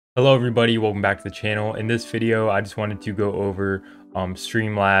Hello everybody, welcome back to the channel. In this video, I just wanted to go over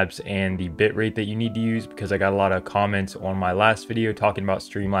Streamlabs and the bitrate that you need to use because I got a lot of comments on my last video talking about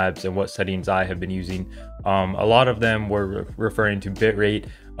Streamlabs and what settings I have been using. A lot of them were referring to bitrate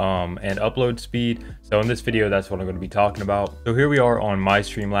and upload speed. So in this video, that's what I'm going to be talking about. So here we are on my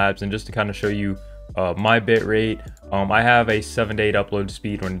Streamlabs, and just to kind of show you my bitrate, I have a 7 to 8 upload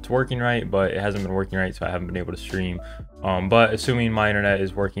speed when it's working right, but it hasn't been working right, so I haven't been able to stream. But assuming my internet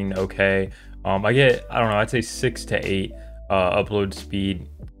is working okay, I get, I don't know, I'd say 6 to 8 upload speed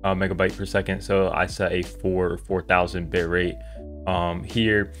megabyte per second. So I set a 4,000 bit rate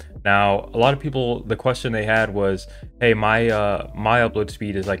here. Now a lot of people, the question they had was, hey, my upload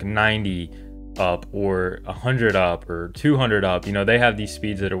speed is like 90 up or 100 up or 200 up. You know, they have these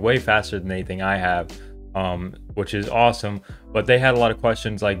speeds that are way faster than anything I have, which is awesome. But they had a lot of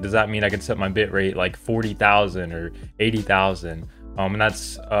questions like, does that mean I can set my bit rate like 40,000 or 80,000? And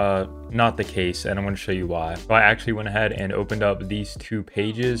that's not the case, and I'm going to show you why. So I actually went ahead and opened up these two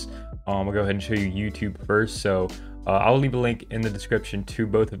pages. I'll go ahead and show you YouTube first. So I'll leave a link in the description to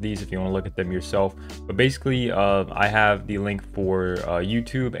both of these if you want to look at them yourself. But basically, I have the link for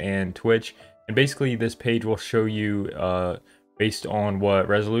YouTube and Twitch. And basically, this page will show you based on what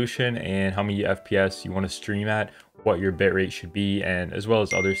resolution and how many FPS you want to stream at, what your bitrate should be, and as well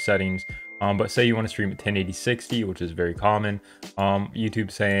as other settings. But say you want to stream at 1080/60, which is very common.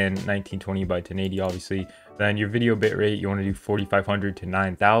 YouTube saying 1920 by 1080, obviously. Then your video bitrate, you want to do 4500 to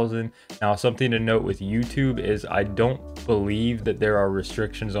 9000. Now, something to note with YouTube is I don't believe that there are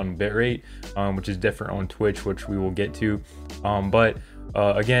restrictions on bitrate, which is different on Twitch, which we will get to.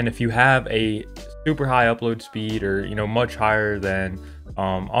 Again, if you have a super high upload speed, or much higher than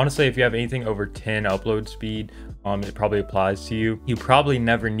honestly, if you have anything over 10 upload speed, it probably applies to you. You probably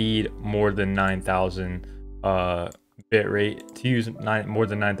never need more than 9000 bit rate to use more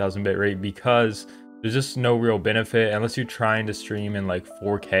than 9000 bit rate, because there's just no real benefit unless you're trying to stream in like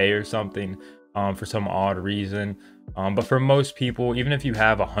 4K or something for some odd reason. But for most people, even if you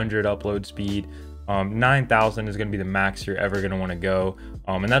have 100 upload speed, 9000 is going to be the max you're ever going to want to go,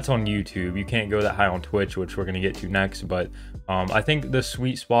 and that's on YouTube. You can't go that high on Twitch, which we're going to get to next. But I think the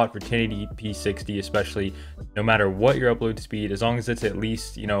sweet spot for 1080p 60, especially, no matter what your upload speed, as long as it's at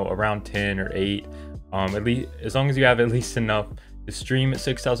least around 10 or 8, at least as long as you have at least enough to stream at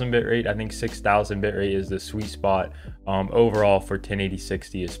 6000 bit rate, I think 6000 bit rate is the sweet spot overall for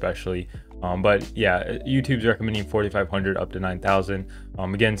 1080/60 especially. But yeah, YouTube's recommending 4500 up to 9000.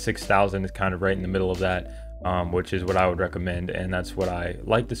 Again, 6000 is kind of right in the middle of that, which is what I would recommend, and that's what I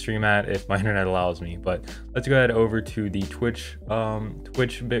like to stream at if my internet allows me. But let's go ahead over to the Twitch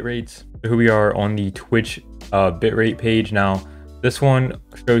bit rates. So here we are on the Twitch bitrate page. Now this one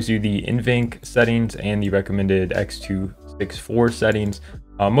shows you the NVENC settings and the recommended X264 settings.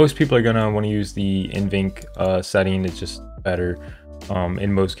 Most people are gonna want to use the NVENC setting. It's just better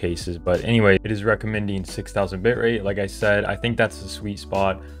in most cases. But anyway, it is recommending 6000 bitrate. Like I said, I think that's the sweet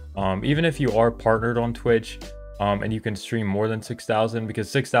spot. Even if you are partnered on Twitch and you can stream more than 6000, because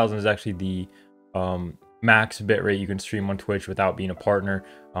 6000 is actually the max bitrate you can stream on Twitch without being a partner.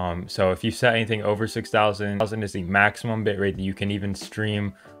 So if you set anything over 6000 is the maximum bitrate that you can even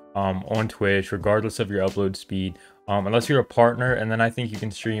stream on Twitch, regardless of your upload speed, unless you're a partner. And then I think you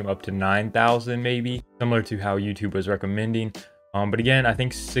can stream up to 9000, maybe similar to how YouTube was recommending. But again, I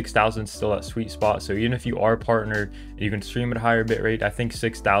think 6000 is still that sweet spot. So even if you are partnered and you can stream at a higher bit rate, I think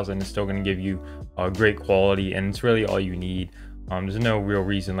 6000 is still going to give you great quality, and it's really all you need. There's no real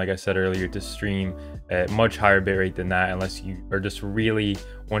reason, like I said earlier, to stream at much higher bit rate than that, unless you are just really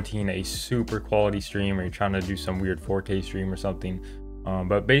wanting a super quality stream, or you're trying to do some weird 4K stream or something.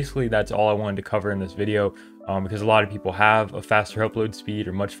 But basically, that's all I wanted to cover in this video, because a lot of people have a faster upload speed,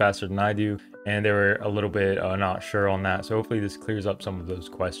 or much faster than I do, and they were a little bit not sure on that. So hopefully this clears up some of those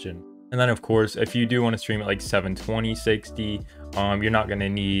questions. And then of course, if you do want to stream at like 720/60, you're not going to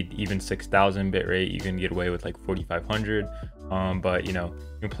need even 6000 bit rate. You can get away with like 4500, but you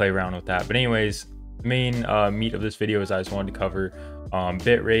can play around with that. But anyways, the main meat of this video is I just wanted to cover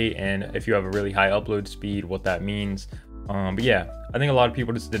bit rate, and if you have a really high upload speed, what that means. But yeah, I think a lot of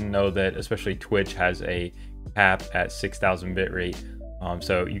people just didn't know that, especially Twitch has a cap at 6000 bit rate.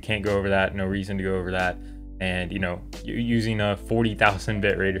 So you can't go over that, no reason to go over that. And using a 40,000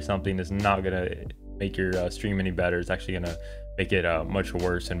 bit rate or something is not gonna make your stream any better. It's actually gonna make it much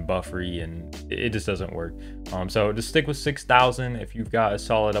worse and buffery, and it just doesn't work. So just stick with 6000 if you've got a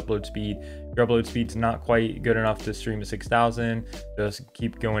solid upload speed. Your upload speed's not quite good enough to stream at 6000, just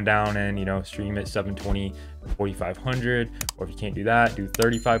keep going down and stream at 720, 4500, or if you can't do that, do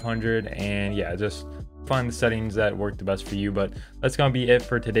 3500. And yeah, just find the settings that work the best for you. But that's gonna be it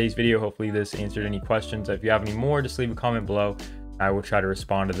for today's video. Hopefully this answered any questions. If you have any more, just leave a comment below. I will try to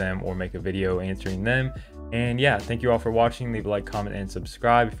respond to them or make a video answering them. And yeah, thank you all for watching. Leave a like, comment, and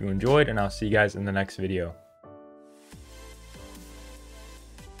subscribe if you enjoyed, and I'll see you guys in the next video.